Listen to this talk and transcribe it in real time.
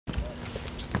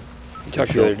You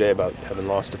talked the other day about having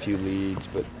lost a few leads,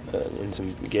 but in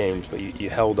some games, but you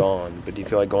held on. But do you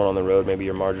feel like going on the road, maybe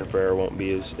your margin for error won't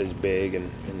be as big, and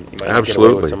you might not get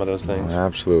away with some of those things?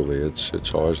 Absolutely.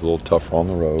 It's always a little tougher on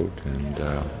the road,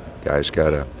 and guys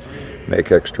got to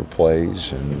make extra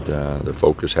plays, and the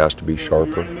focus has to be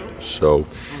sharper. So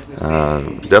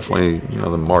definitely,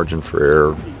 the margin for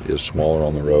error is smaller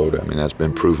on the road. I mean, that's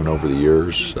been proven over the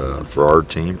years for our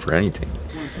team, for any team.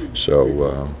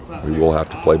 So we will have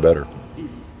to play better.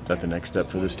 Is that the next step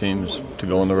for this team, is to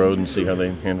go on the road and see how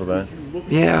they handle that?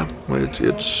 Yeah,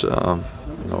 it's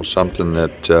something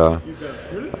that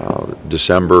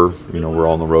December, we're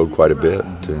on the road quite a bit,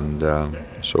 and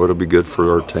so it'll be good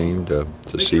for our team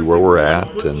to see where we're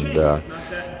at, and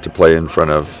to play in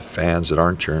front of fans that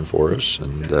aren't cheering for us,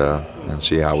 and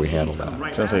see how we handle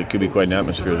that. Sounds like it could be quite an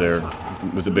atmosphere there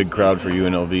with a big crowd for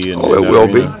UNLV. And it will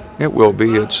be. It will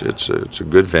be. It's a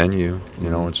good venue.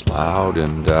 It's loud,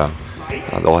 and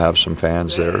they'll have some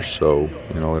fans there. So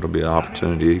it'll be an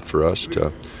opportunity for us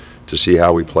to see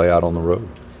how we play out on the road.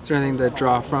 Is there anything to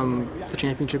draw from the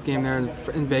championship game there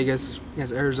in Vegas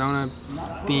against Arizona,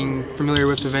 being familiar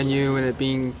with the venue and it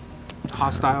being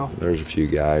hostile? There's a few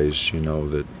guys,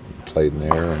 that played in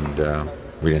there, and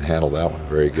we didn't handle that one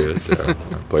very good.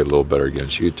 Played a little better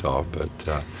against Utah,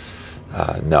 but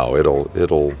no,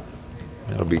 it'll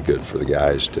be good for the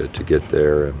guys to get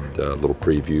there, and a little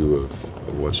preview of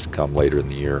what's to come later in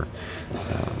the year.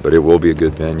 But it will be a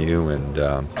good venue, and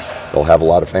they'll have a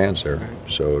lot of fans there,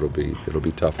 so it'll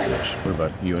be tough for us. What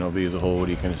about UNLV as a whole? What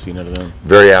do you kind of see out of them?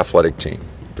 Very athletic team.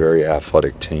 Very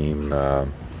athletic team.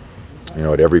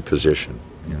 At every position.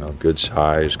 Good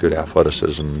size, good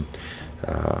athleticism.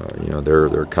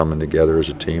 They're coming together as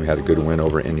a team. Had a good win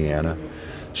over Indiana,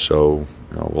 so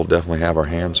we'll definitely have our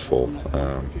hands full.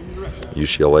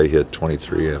 UCLA hit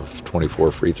 23 of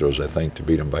 24 free throws, I think, to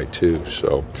beat them by 2.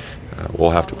 So we'll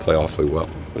have to play awfully well.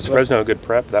 Was Fresno a good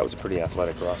prep? That was a pretty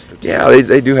athletic roster, too. Yeah,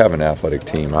 they do have an athletic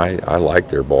team. I like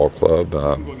their ball club,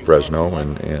 Fresno,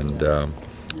 and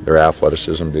their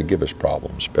athleticism did give us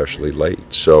problems, especially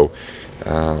late. So,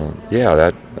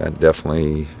 that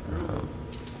definitely,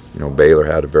 Baylor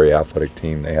had a very athletic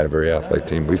team. They had a very athletic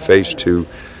team. We faced two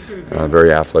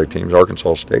very athletic teams.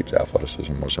 Arkansas State's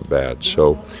athleticism wasn't bad.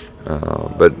 So,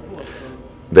 but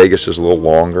Vegas is a little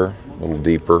longer, a little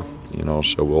deeper,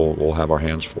 so we'll have our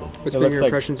hands full. What's been your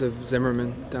impressions of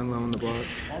Zimmerman down low on the block?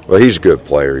 Well, he's a good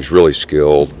player. He's really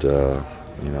skilled.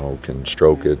 Can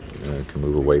stroke it, can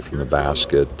move away from the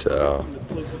basket.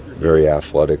 Very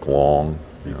athletic, long.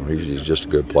 He's just a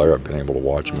good player. I've been able to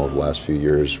watch him over the last few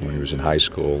years when he was in high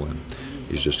school, and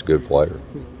he's just a good player.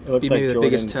 It looks maybe like the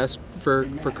biggest test for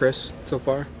Chris so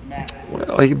far?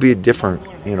 Well, he'd be a different,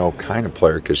 kind of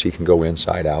player, because he can go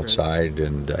inside, outside,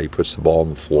 and he puts the ball on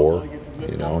the floor,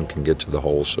 and can get to the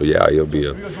hole. So yeah, he'll be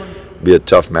a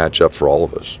tough matchup for all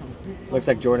of us. Looks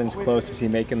like Jordan's close. Is he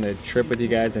making the trip with you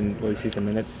guys, and will he see some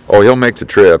minutes? Oh, he'll make the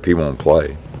trip. He won't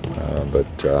play. But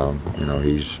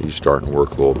he's starting to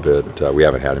work a little bit. We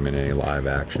haven't had him in any live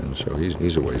action, so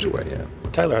he's a ways away, yeah.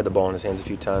 Tyler had the ball in his hands a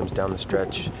few times down the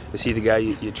stretch. Is he the guy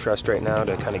you trust right now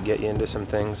to kind of get you into some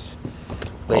things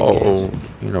late in games?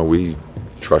 We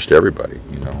trust everybody.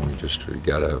 We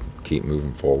got to keep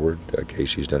moving forward.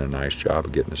 Casey's done a nice job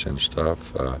of getting us into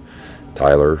stuff.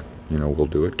 Tyler, we'll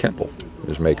do it. Kendall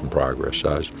is making progress.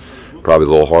 I was probably a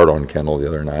little hard on Kendall the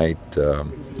other night.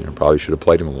 Probably should have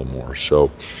played him a little more. So,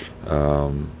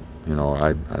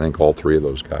 I think all three of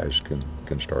those guys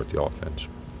can start the offense.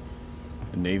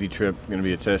 The Navy trip going to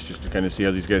be a test just to kind of see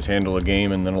how these guys handle a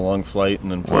game, and then a long flight,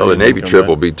 and then play. Well, the Navy trip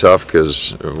will be tough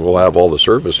because we'll have all the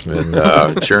servicemen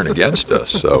cheering against us,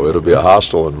 so it'll be a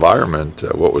hostile environment.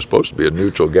 What was supposed to be a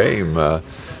neutral game,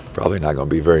 probably not going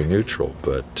to be very neutral.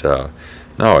 But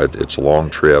no, it's a long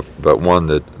trip, but one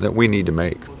that we need to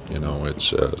make.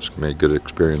 It's going to be a good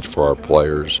experience for our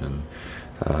players, and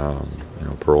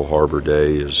Pearl Harbor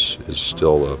Day is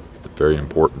still a very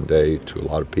important day to a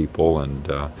lot of people, and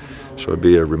so it'd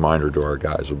be a reminder to our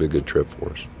guys. It'll be a good trip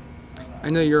for us. I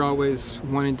know you're always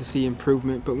wanting to see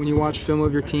improvement, but when you watch film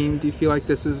of your team, do you feel like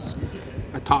this is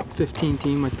a top 15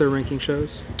 team like their ranking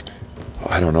shows?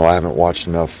 I don't know. I haven't watched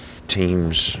enough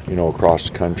teams, across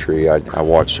the country. I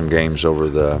watched some games over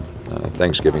the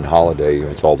Thanksgiving holiday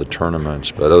with all the tournaments,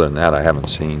 but other than that, I haven't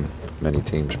seen many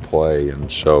teams play,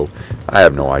 and so I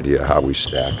have no idea how we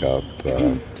stack up.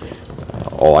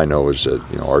 All I know is that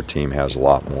our team has a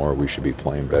lot more. We should be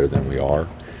playing better than we are.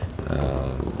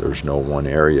 There's no one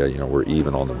area. We're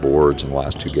even on the boards. In the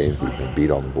last 2 games, we've been beat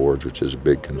on the boards, which is a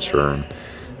big concern.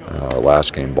 Our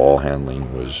last game, ball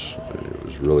handling was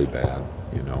really bad.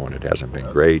 you know, and it hasn't been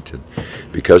great. And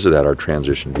because of that, our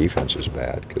transition defense is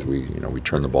bad because we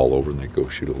turn the ball over and they go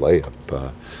shoot a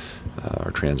layup.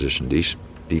 Our transition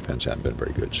defense hasn't been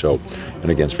very good. So, and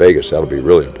against Vegas, that'll be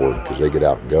really important because they get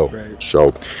out and go. Right.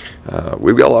 So,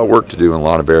 we've got a lot of work to do in a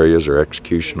lot of areas. Our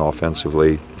execution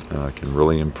offensively can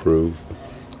really improve.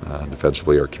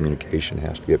 Defensively, our communication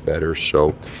has to get better.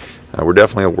 So, we're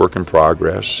definitely a work in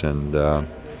progress, and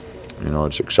you know,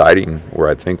 it's exciting where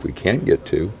I think we can get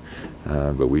to,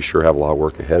 but we sure have a lot of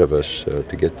work ahead of us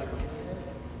to get there.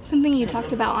 Something you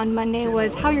talked about on Monday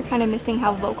was how you're kind of missing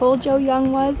how vocal Joe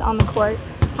Young was on the court.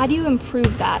 How do you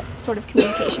improve that sort of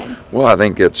communication? Well, I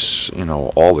think it's, you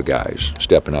know, all the guys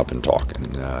stepping up and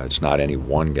talking. It's not any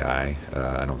one guy.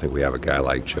 I don't think we have a guy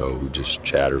like Joe who just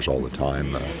chatters all the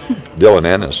time. Dylan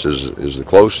Ennis is the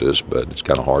closest, but it's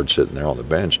kind of hard sitting there on the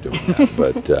bench doing that.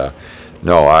 But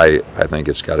no, I think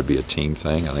it's got to be a team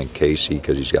thing. I think Casey,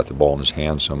 because he's got the ball in his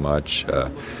hand so much.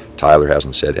 Tyler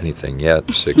hasn't said anything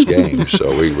yet, 6 games,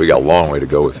 so we got a long way to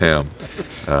go with him.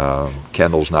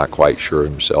 Kendall's not quite sure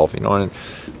himself, you know, and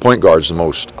point guard's the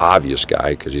most obvious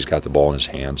guy because he's got the ball in his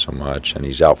hand so much and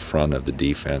he's out front of the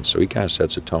defense, so he kind of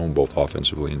sets a tone both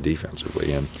offensively and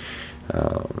defensively. And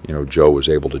you know, Joe was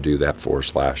able to do that for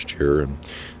us last year, and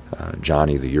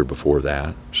Johnny the year before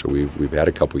that. So we've had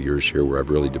a couple years here where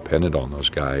I've really depended on those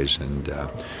guys, and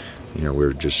you know,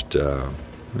 we're just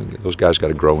those guys got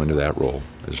to grow into that role.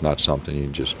 It's not something you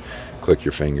just click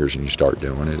your fingers and you start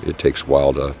doing. It takes a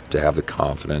while to have the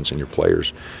confidence in your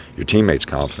players, your teammates'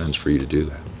 confidence for you to do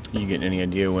that. You get any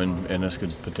idea when Ennis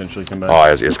could potentially come back?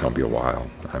 Oh, it's going to be a while.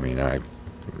 I mean, you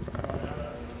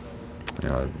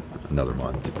know, another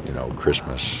month, you know,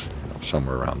 Christmas, you know,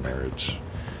 somewhere around there.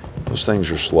 Those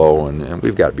things are slow, and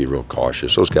we've got to be real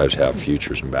cautious. Those guys have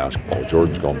futures in basketball.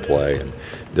 Jordan's going to play, and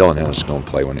Dylan Ennis is going to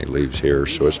play when he leaves here.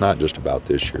 So it's not just about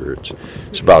this year.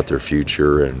 It's about their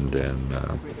future,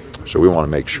 and so we want to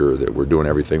make sure that we're doing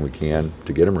everything we can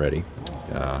to get them ready.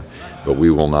 But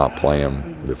we will not play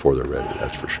them before they're ready,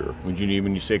 that's for sure. Would you need,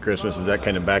 when you say Christmas, is that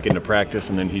kind of back into practice,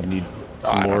 and then he'd need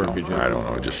some more? I don't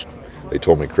know. Just they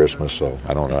told me Christmas, so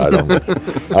I don't know. I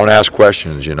don't ask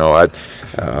questions. You know, I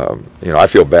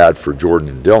feel bad for Jordan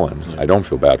and Dylan. I don't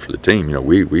feel bad for the team. You know,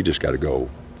 we just got to go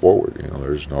forward. You know,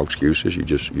 there's no excuses.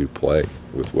 You play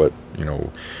with what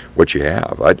you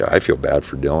have. I feel bad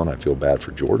for Dylan. I feel bad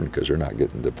for Jordan because they're not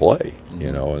getting to play.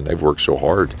 You know, and they've worked so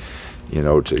hard, you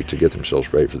know, to get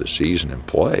themselves ready for the season and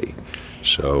play.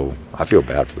 So I feel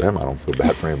bad for them. I don't feel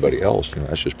bad for anybody else. You know,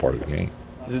 that's just part of the game.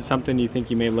 Is it something you think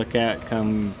you may look at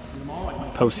come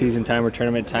postseason time or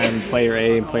tournament time? Player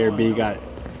A and Player B got,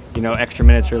 you know, extra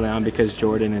minutes early on because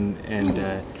Jordan and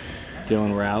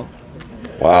Dylan were out.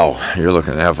 Wow, you're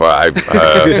looking at that far.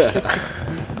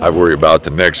 I worry about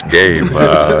the next game.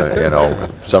 You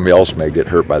know, somebody else may get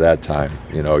hurt by that time.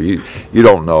 You know, you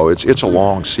don't know. It's a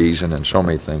long season, and so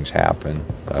many things happen.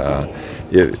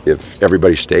 If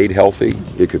everybody stayed healthy,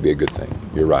 it could be a good thing.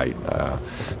 You're right,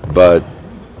 but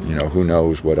you know, who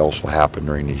knows what else will happen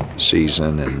during the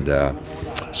season, and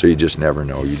so you just never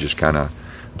know. You just kind of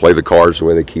play the cards the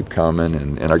way they keep coming,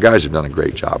 and our guys have done a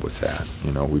great job with that.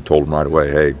 You know, we told them right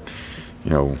away, hey, you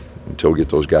know, until we get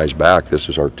those guys back, this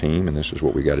is our team, and this is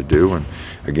what we got to do. And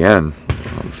again,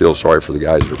 I feel sorry for the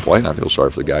guys that are playing. I feel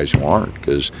sorry for the guys who aren't,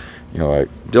 because you know,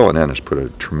 Dylan Ennis put a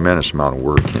tremendous amount of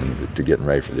work into getting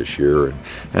ready for this year,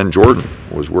 and Jordan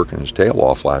was working his tail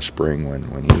off last spring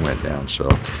when he went down. So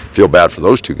I feel bad for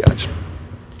those two guys.